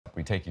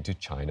We take you to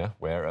China,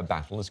 where a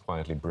battle is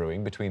quietly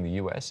brewing between the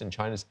US and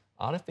China's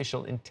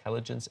artificial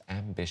intelligence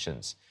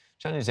ambitions.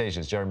 China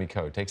Asia's Jeremy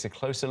Ko takes a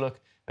closer look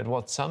at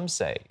what some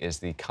say is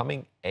the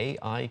coming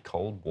AI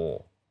Cold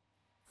War.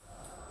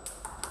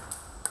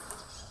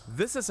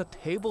 This is a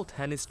table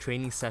tennis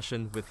training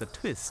session with a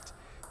twist.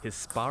 His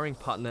sparring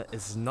partner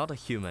is not a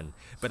human,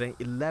 but an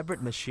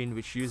elaborate machine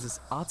which uses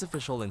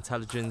artificial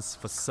intelligence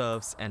for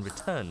serves and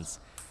returns.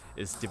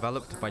 It's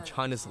developed by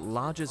China's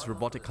largest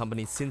robotic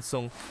company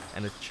Sinsong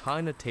and the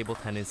China Table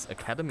Tennis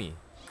Academy.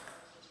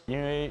 因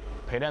为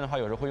陪练的话，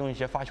有时候会用一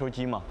些发球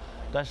机嘛，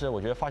但是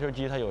我觉得发球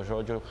机它有时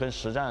候就跟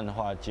实战的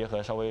话结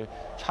合稍微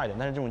差一点，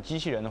但是这种机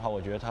器人的话，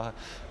我觉得它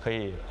可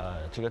以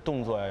这个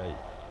动作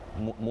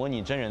模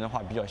拟真人的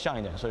话比较像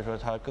一点，所以说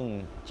它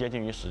更接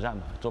近于实战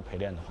吧，做陪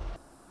练的话。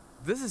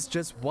 This is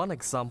just one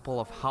example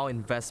of how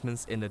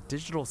investments in the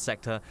digital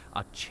sector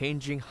are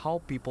changing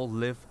how people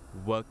live,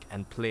 work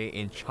and play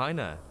in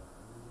China.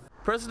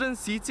 President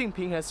Xi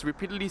Jinping has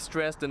repeatedly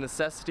stressed the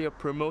necessity of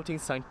promoting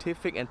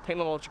scientific and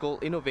technological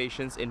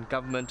innovations in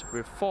government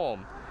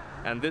reform,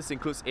 and this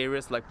includes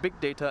areas like big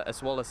data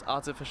as well as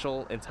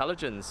artificial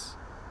intelligence.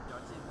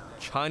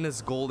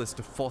 China's goal is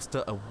to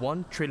foster a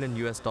 $1 trillion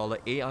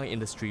AI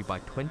industry by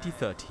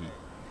 2030,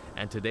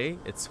 and today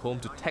it's home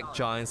to tech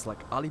giants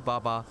like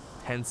Alibaba,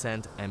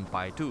 Tencent and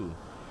Baidu.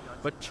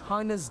 But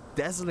China's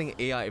dazzling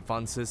AI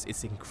advances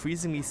is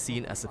increasingly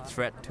seen as a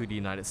threat to the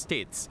United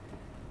States.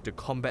 To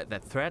combat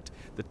that threat,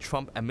 the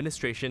Trump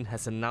administration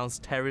has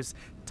announced tariffs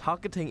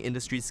targeting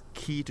industries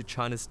key to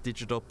China's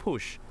digital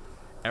push: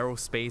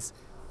 aerospace,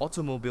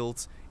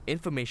 automobiles,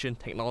 information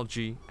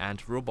technology,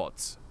 and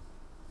robots.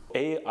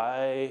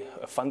 AI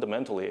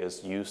fundamentally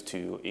is used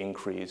to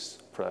increase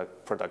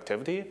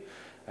productivity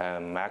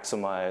and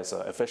maximize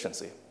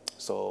efficiency.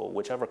 So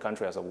whichever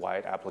country has a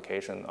wide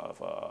application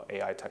of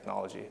AI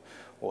technology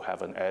will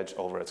have an edge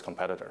over its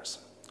competitors.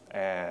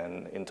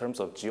 And in terms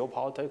of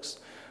geopolitics,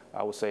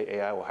 I would say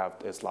AI will have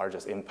its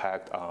largest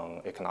impact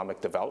on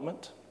economic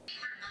development.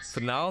 For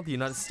now, the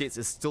United States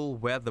is still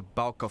where the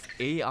bulk of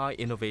AI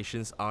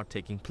innovations are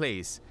taking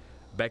place.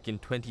 Back in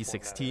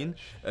 2016,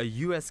 a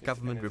US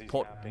government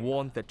report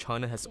warned that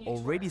China has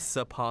already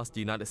surpassed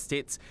the United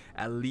States,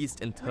 at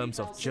least in terms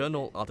of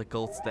journal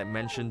articles that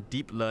mention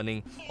deep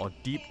learning or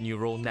deep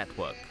neural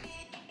network.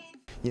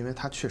 因为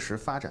它确实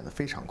发展的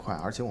非常快，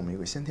而且我们有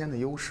个先天的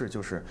优势，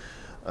就是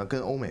跟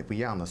欧美不一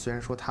样的。虽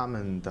然说他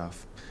们的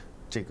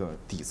这个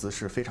底子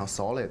是非常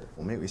solid，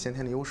 我们有一个先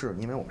天的优势，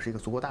因为我们是一个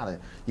足够大的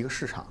一个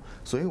市场，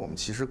所以我们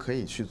其实可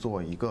以去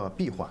做一个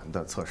闭环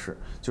的测试，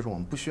就是我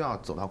们不需要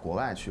走到国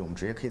外去，我们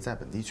直接可以在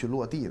本地去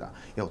落地的，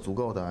有足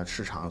够的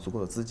市场，有足够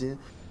的资金。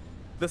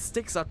The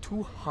stakes are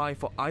too high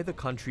for either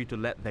country to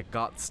let their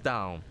guards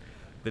down.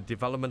 The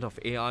development of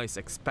AI is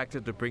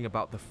expected to bring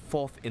about the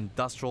fourth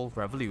industrial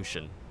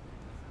revolution.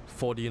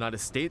 For the United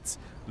States,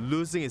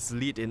 losing its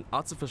lead in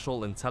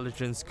artificial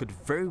intelligence could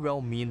very well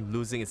mean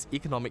losing its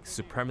economic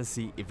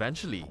supremacy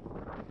eventually.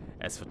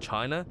 As for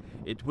China,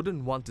 it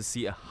wouldn't want to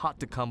see a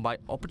hard-to-come-by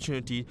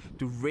opportunity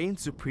to reign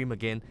supreme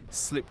again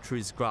slip through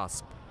its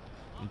grasp.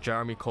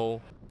 Jeremy Ko,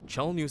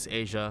 Channel News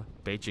Asia,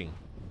 Beijing.